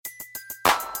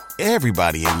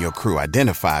Everybody in your crew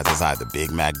identifies as either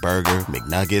Big Mac Burger,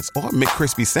 McNuggets, or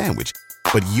McCrispy Sandwich.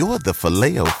 But you're the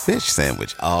Filet-O-Fish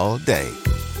Sandwich all day.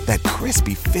 That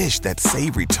crispy fish, that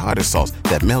savory tartar sauce,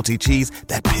 that melty cheese,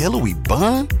 that pillowy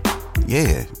bun.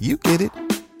 Yeah, you get it.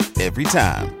 Every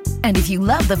time. And if you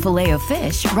love the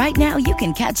Filet-O-Fish, right now you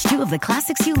can catch two of the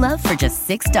classics you love for just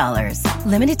 $6.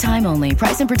 Limited time only.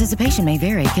 Price and participation may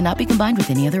vary. Cannot be combined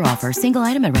with any other offer. Single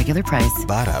item at regular price.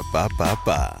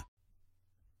 Ba-da-ba-ba-ba.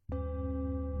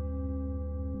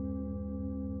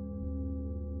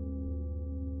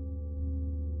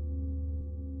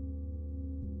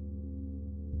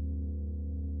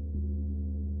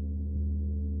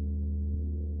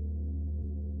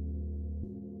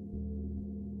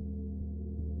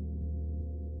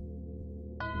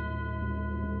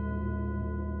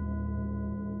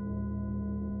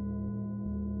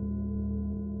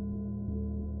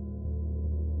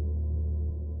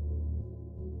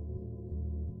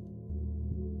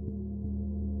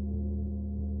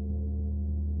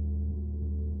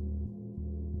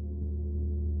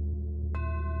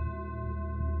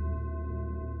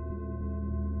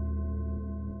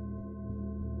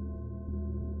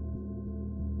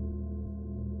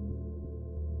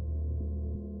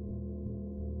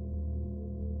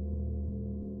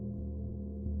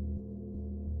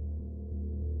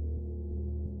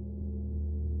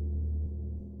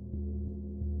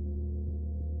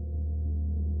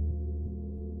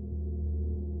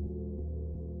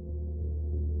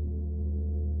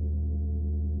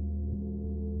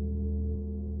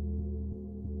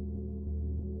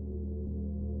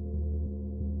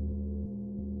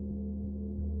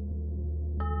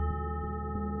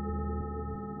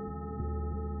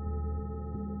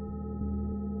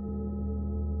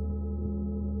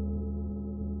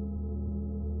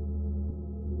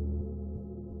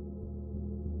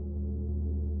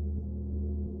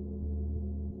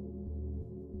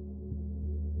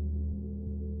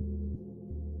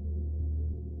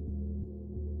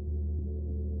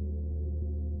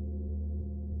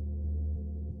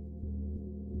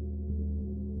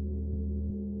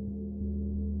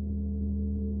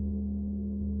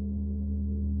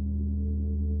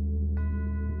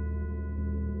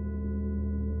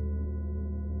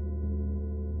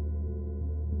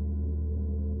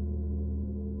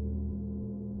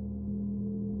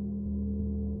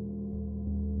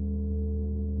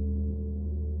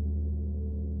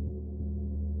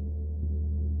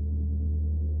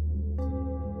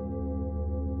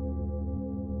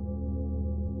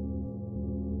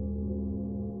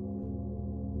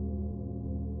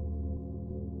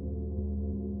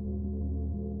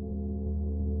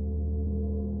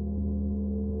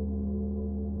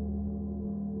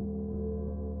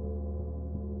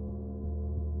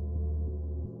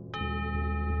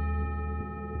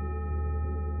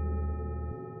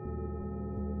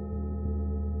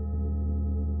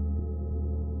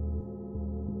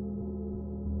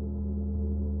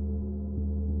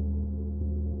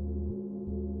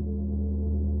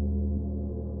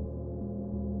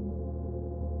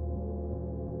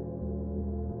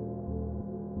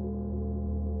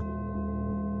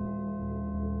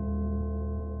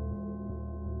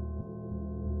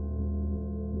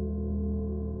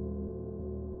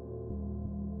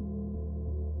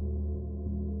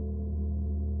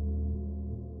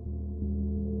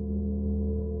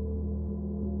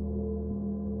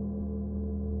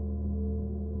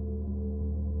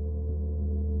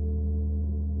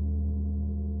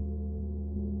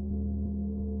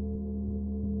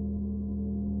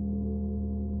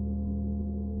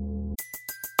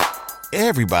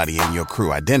 Everybody in your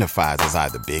crew identifies as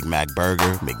either Big Mac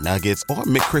Burger, McNuggets, or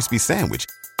McCrispy Sandwich.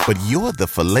 But you're the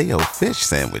Filet-O-Fish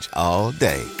Sandwich all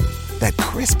day. That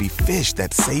crispy fish,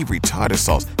 that savory tartar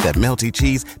sauce, that melty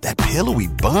cheese, that pillowy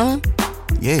bun.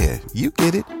 Yeah, you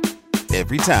get it.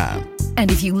 Every time.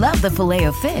 And if you love the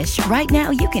Filet-O-Fish, right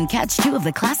now you can catch two of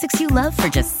the classics you love for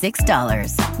just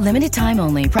 $6. Limited time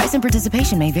only. Price and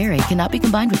participation may vary. Cannot be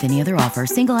combined with any other offer.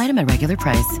 Single item at regular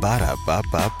price.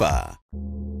 Ba-da-ba-ba-ba.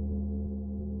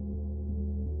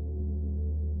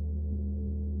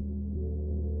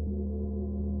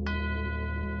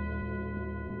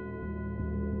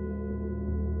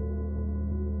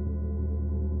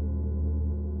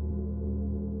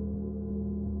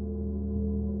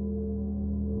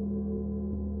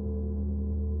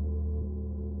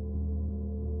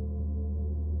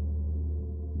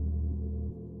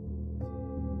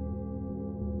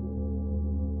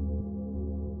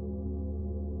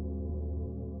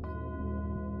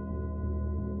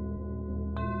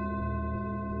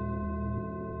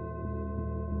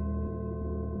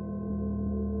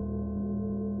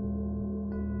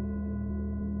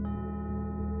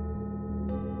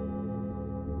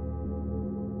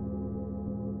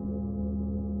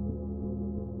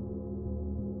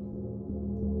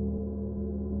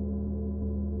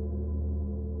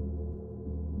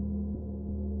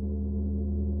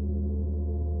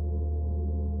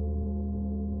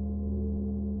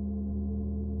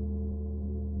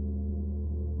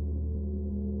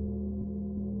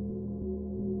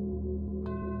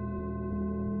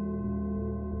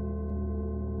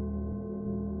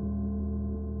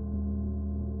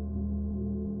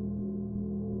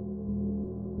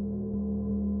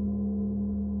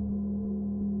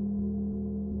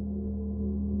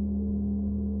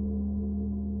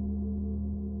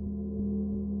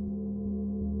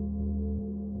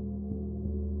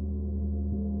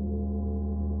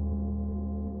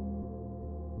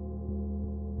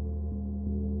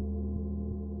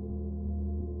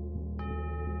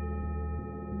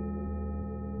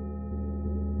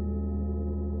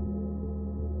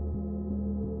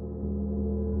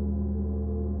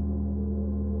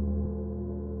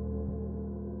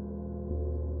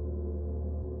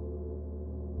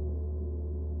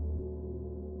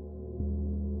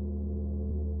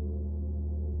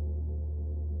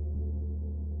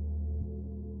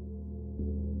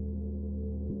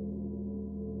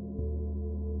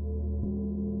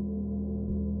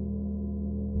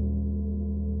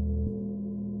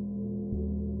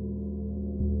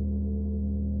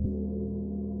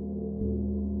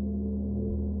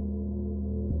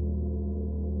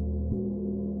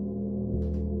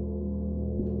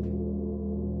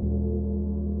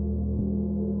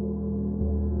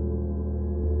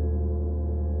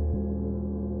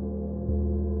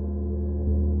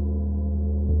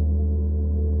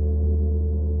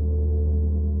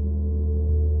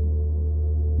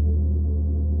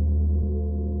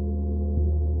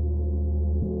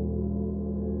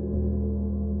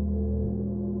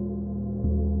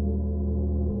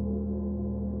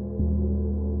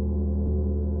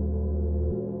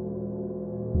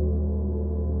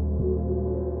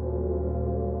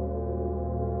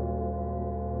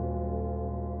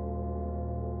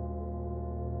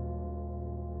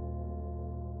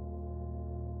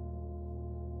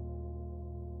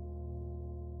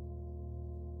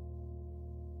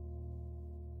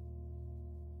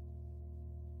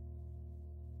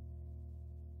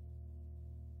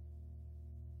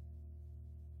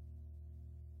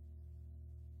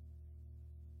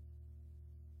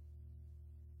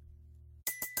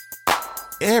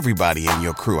 Everybody in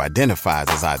your crew identifies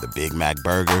as either Big Mac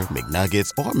Burger,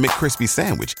 McNuggets, or McCrispy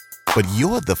Sandwich. But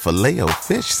you're the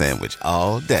Filet-O-Fish Sandwich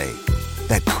all day.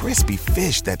 That crispy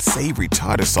fish, that savory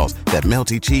tartar sauce, that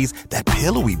melty cheese, that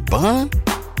pillowy bun.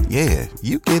 Yeah,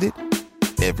 you get it.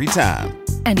 Every time.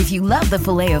 And if you love the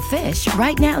Filet-O-Fish,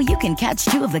 right now you can catch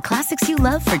two of the classics you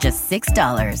love for just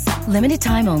 $6. Limited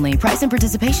time only. Price and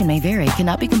participation may vary.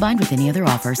 Cannot be combined with any other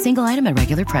offer. Single item at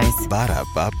regular price.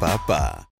 Ba-da-ba-ba-ba.